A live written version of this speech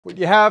What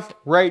you have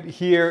right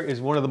here is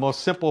one of the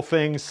most simple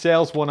things,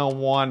 Sales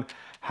 101,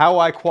 how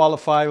I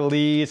qualify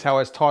leads, how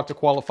I was taught to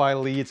qualify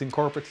leads in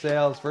corporate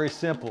sales. Very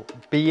simple,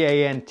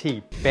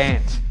 B.A.N.T,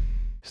 B.A.N.T.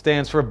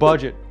 Stands for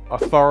budget,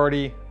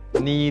 authority,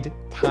 need,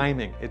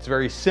 timing. It's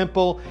very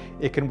simple.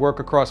 It can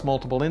work across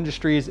multiple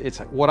industries. It's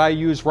what I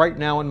use right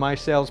now in my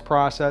sales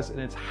process, and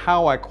it's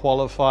how I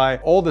qualify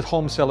all the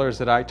home sellers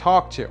that I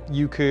talk to.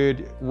 You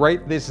could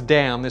write this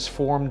down, this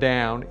form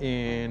down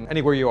in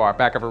anywhere you are,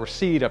 back of a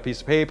receipt, a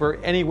piece of paper,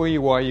 anywhere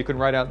you are, you can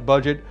write out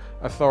budget,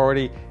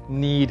 authority,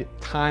 need,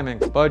 timing.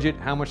 Budget,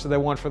 how much do they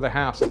want for the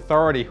house?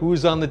 Authority,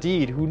 who's on the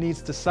deed? Who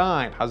needs to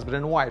sign? Husband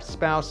and wife,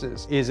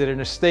 spouses. Is it an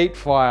estate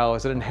file?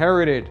 Is it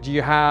inherited?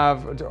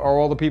 Are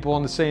all the people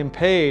on the same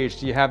page?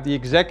 Do you have the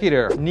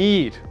executor?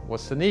 Need,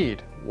 what's the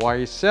need? Why are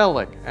you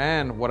selling?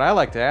 And what I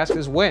like to ask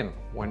is when?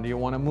 When do you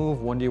want to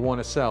move? When do you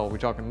want to sell? We're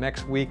talking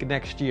next week,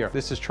 next year.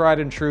 This is tried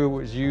and true.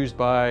 It was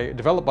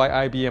developed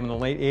by IBM in the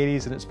late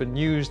 80s, and it's been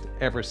used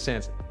ever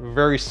since.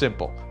 Very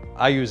simple.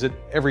 I use it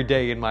every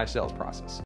day in my sales process.